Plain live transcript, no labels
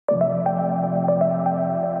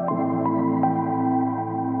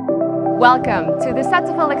Welcome to the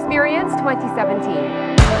Cetaphil Experience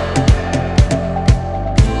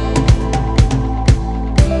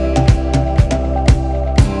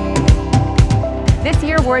 2017. This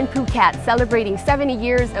year we're in Phuket celebrating 70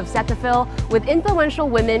 years of Cetaphil with influential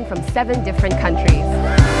women from 7 different countries.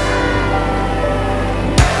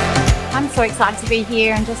 I'm so excited to be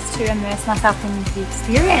here and just to immerse myself in the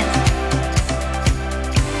experience.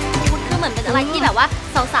 คือเหมือนเป็นอะไรที่แบบว่า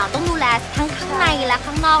สาวๆต้องดูแลทั้งข้างในและ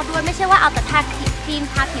ข้างนอกด้วยไม่ใช่ว่าเอาแต่ทาครีม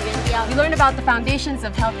ทาผิวอย่างเดียว You learn about the foundations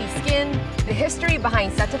of healthy skin, the history behind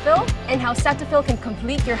Cetaphil, and how Cetaphil can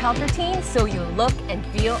complete your health routine so you look and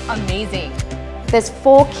feel amazing. There's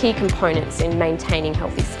 4 key components in maintaining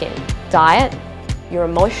healthy skin: diet, your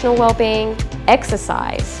emotional well-being,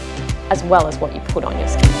 exercise, as well as what you put on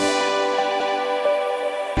your skin.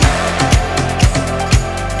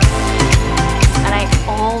 And I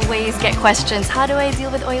always get questions, how do I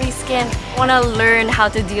deal with oily skin? I want to learn how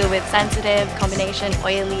to deal with sensitive, combination,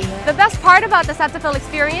 oily. The best part about the Cetaphil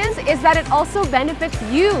experience is that it also benefits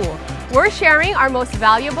you. We're sharing our most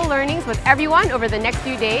valuable learnings with everyone over the next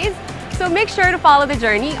few days, so make sure to follow the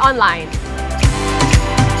journey online.